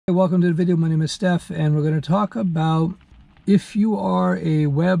Welcome to the video. My name is Stef, and we're going to talk about if you are a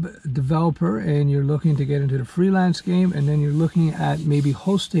web developer and you're looking to get into the freelance game, and then you're looking at maybe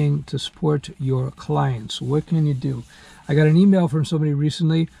hosting to support your clients. What can you do? I got an email from somebody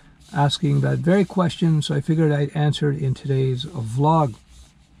recently asking that very question, so I figured I'd answer it in today's vlog.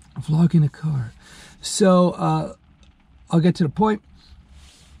 A vlog in a car. So I'll get to the point.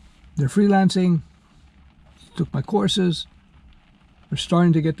 They're freelancing, took my courses, they're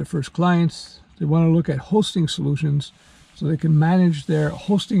starting to get their first clients. They want to look at hosting solutions so they can manage their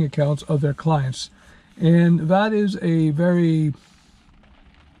hosting accounts of their clients. And that is a very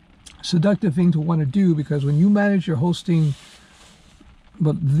seductive thing to want to do, because when you manage your hosting,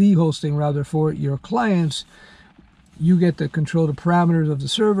 but the hosting rather, for your clients, you get to control the parameters of the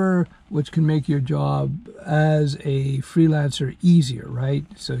server, which can make your job as a freelancer easier, right?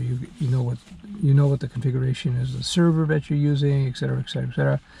 So you know what the configuration is, the server that you're using, etc., etc.,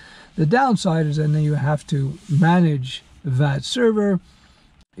 etc. The downside is then you have to manage that server.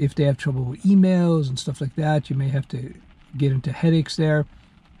 If they have trouble with emails and stuff like that, you may have to get into headaches there.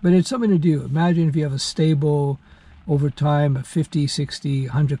 But it's something to do. Imagine if you have a stable, over time, of 50, 60,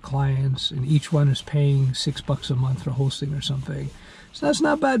 100 clients, and each one is paying $6 a month for hosting or something. So that's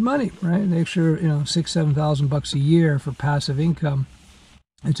not bad money, right? An extra, $6,000, $7,000 a year for passive income.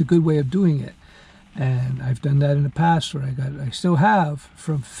 It's a good way of doing it. And I've done that in the past, where I still have,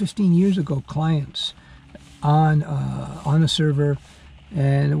 from 15 years ago, clients on a server,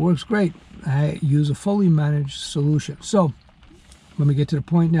 and it works great. I use a fully managed solution. So let me get to the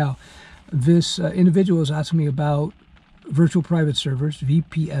point now. This individual is asking me about virtual private servers,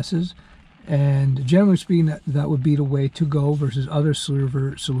 VPSs, and generally speaking, that would be the way to go versus other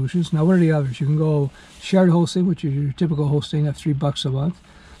server solutions. Now, what are the others? You can go shared hosting, which is your typical hosting at $3 a month.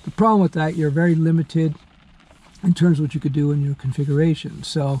 The problem with that, you're very limited in terms of what you could do in your configuration.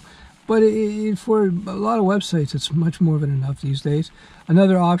 So, but for a lot of websites, it's much more than enough these days.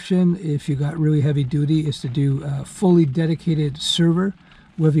 Another option, if you got really heavy duty, is to do a fully dedicated server,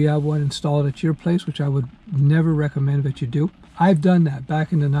 whether you have one installed at your place, which I would never recommend that you do. I've done that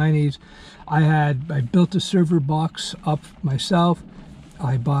back in the 90s. I built a server box up myself.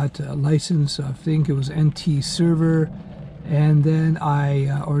 I bought a license, I think it was NT server, and then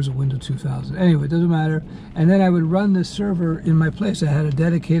or was it Windows 2000? Anyway, it doesn't matter. And then I would run this server in my place. I had a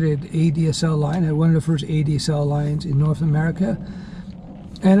dedicated ADSL line. I had one of the first ADSL lines in North America.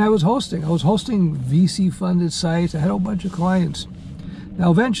 And I was hosting VC-funded sites. I had a whole bunch of clients. Now,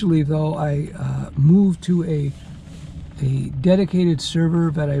 eventually, though, I moved to a dedicated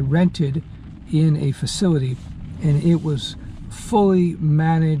server that I rented in a facility, and it was fully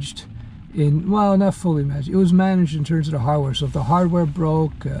managed well, not fully managed. It was managed in terms of the hardware. So if the hardware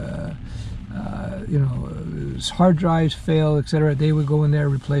broke, hard drives failed, etc., they would go in there,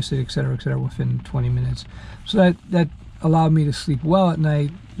 replace it, etc., within 20 minutes. So that allowed me to sleep well at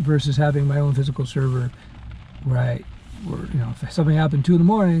night versus having my own physical server where if something happened 2 in the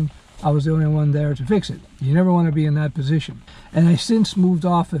morning, I was the only one there to fix it. You never want to be in that position. And I since moved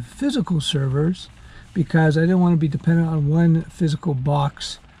off of physical servers because I didn't want to be dependent on one physical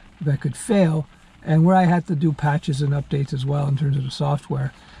box that could fail, and where I had to do patches and updates as well in terms of the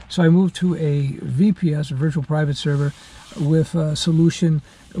software. So I moved to a VPS, a virtual private server, with a solution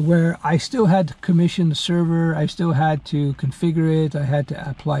where I still had to commission the server, I still had to configure it, I had to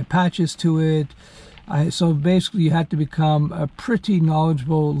apply patches to it. So basically, you had to become a pretty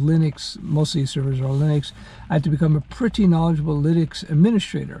knowledgeable Linux, most of these servers are Linux, I had to become a pretty knowledgeable Linux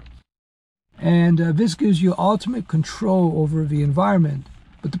administrator. And this gives you ultimate control over the environment.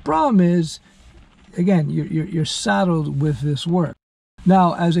 But the problem is, again, you're saddled with this work.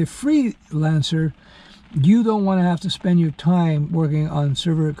 Now, as a freelancer, you don't want to have to spend your time working on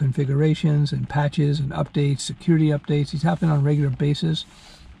server configurations and patches and updates, security updates. These happen on a regular basis.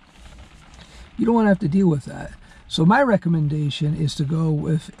 You don't want to have to deal with that. So my recommendation is to go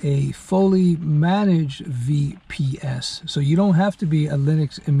with a fully managed VPS. So you don't have to be a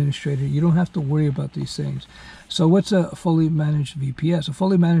Linux administrator. You don't have to worry about these things. So what's a fully managed VPS? A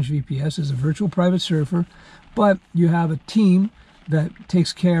fully managed VPS is a virtual private server, but you have a team that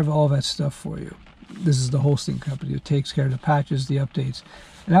takes care of all that stuff for you. This is the hosting company that takes care of the patches, the updates.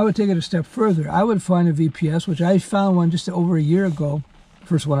 And I would take it a step further. I would find a VPS, which I found one just over a year ago.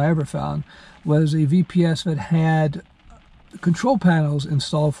 First one I ever found was a VPS that had control panels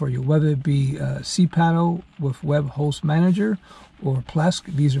installed for you, whether it be cPanel with Web Host Manager or Plesk.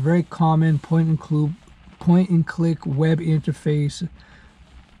 These are very common point-and-click web interface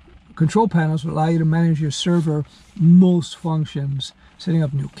control panels that allow you to manage your server most functions setting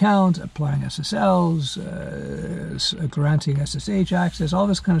up new accounts, applying SSLs, granting SSH access, all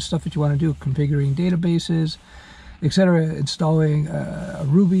this kind of stuff that you want to do, configuring databases, etc., installing a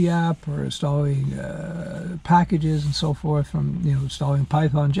Ruby app or installing packages and so forth, from installing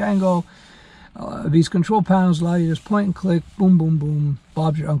Python, Django. These control panels allow you to just point and click, boom, boom, boom,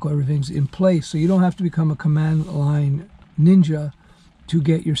 Bob's your uncle, everything's in place. So you don't have to become a command line ninja to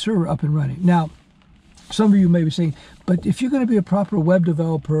get your server up and running. Now, some of you may be saying, but if you're going to be a proper web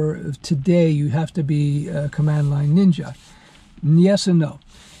developer today, you have to be a command line ninja. Yes and no.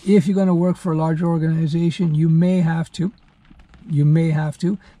 If you're going to work for a larger organization, you may have to. You may have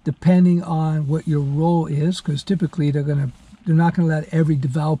to, depending on what your role is, because typically they're not going to let every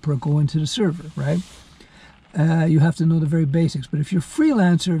developer go into the server, right? You have to know the very basics. But if you're a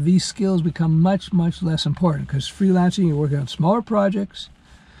freelancer, these skills become much, much less important, because freelancing, you're working on smaller projects,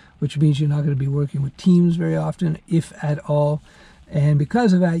 which means you're not going to be working with teams very often, if at all. And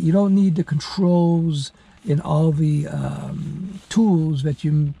because of that, you don't need the controls and all the tools that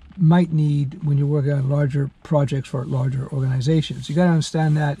you might need when you're working on larger projects for larger organizations. You got to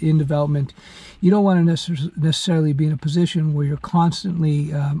understand that in development, you don't want to necessarily be in a position where you're constantly,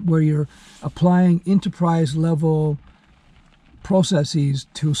 where you're applying enterprise level processes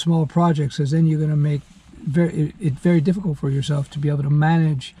to small projects, because then you're going to make it very difficult for yourself to be able to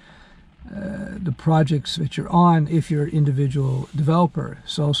manage the projects that you're on if you're an individual developer.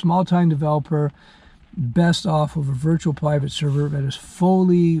 So small-time developer, best off of a virtual private server that is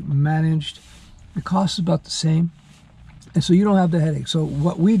fully managed. The cost is about the same, and so you don't have the headache. So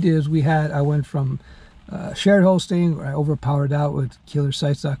what we did is I went from shared hosting, where I overpowered out with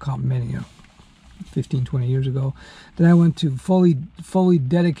killersites.com many 15, 20 years ago. Then I went to fully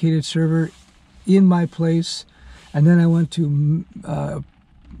dedicated server in my place, and then I went to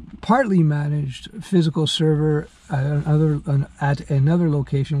partly managed physical server at another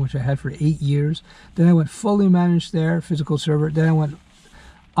location, which I had for 8 years. Then I went fully managed there, physical server. Then I went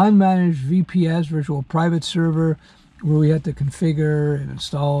unmanaged VPS, virtual private server, where we had to configure and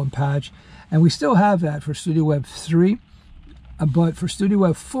install and patch. And we still have that for Studio Web 3. But for Studio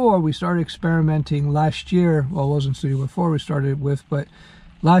Web 4, we started experimenting last year. Well, it wasn't Studio Web 4 we started with, but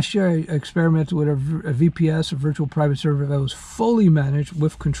last year, I experimented with a VPS, a virtual private server that was fully managed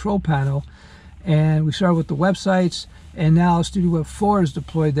with control panel. And we started with the websites, and now Studio Web 4 is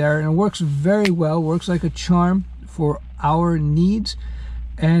deployed there, and it works very well, works like a charm for our needs.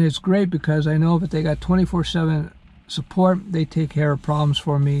 And it's great because I know that they got 24/7 support. They take care of problems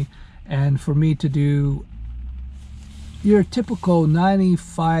for me, and for me to do your typical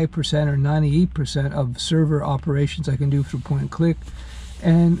 95% or 98% of server operations I can do through point and click.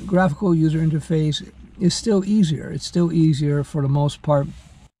 And graphical user interface is still easier. It's still easier for the most part.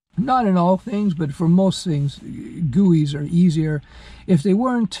 Not in all things, but for most things, GUIs are easier. If they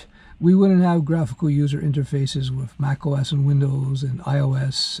weren't, we wouldn't have graphical user interfaces with macOS and Windows and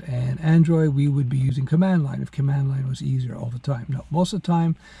iOS and Android. We would be using command line if command line was easier all the time. No, most of the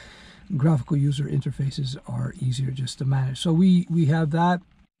time, graphical user interfaces are easier just to manage. So we have that.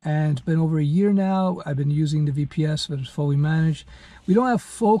 And it's been over a year now. I've been using the VPS that is fully managed. We don't have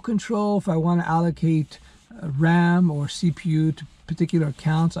full control. If I want to allocate RAM or CPU to particular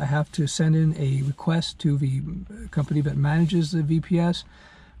accounts, I have to send in a request to the company that manages the VPS.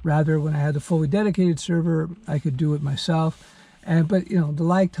 Rather, when I had the fully dedicated server, I could do it myself. But the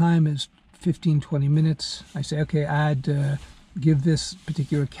lag time is 15-20 minutes. I say, okay, give this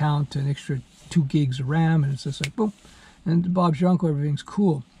particular account an extra 2 gigs of RAM, and it's just like boom, and Bob's your uncle, everything's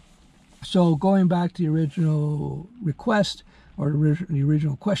cool. So going back to the original request or the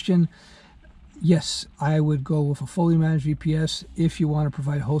original question, yes, I would go with a fully managed VPS if you want to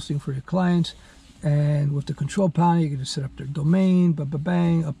provide hosting for your clients. And with the control panel, you can just set up their domain,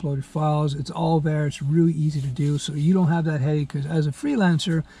 bang, upload your files. It's all there. It's really easy to do. So you don't have that headache, because as a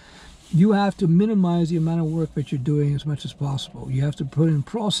freelancer, you have to minimize the amount of work that you're doing as much as possible. You have to put in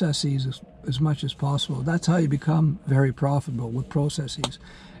processes as much as possible. That's how you become very profitable, with processes.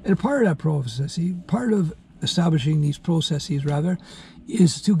 And part of that process, part of establishing these processes rather,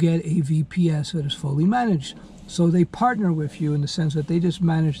 is to get a VPS that is fully managed. So they partner with you in the sense that they just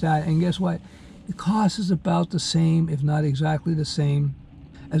manage that. And guess what? The cost is about the same, if not exactly the same,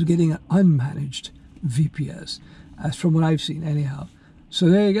 as getting an unmanaged VPS, as from what I've seen anyhow. So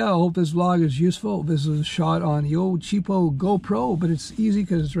there you go. I hope this vlog is useful. This is a shot on the old cheapo GoPro, but it's easy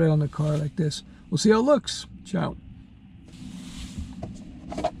because it's right on the car like this. We'll see how it looks. Ciao.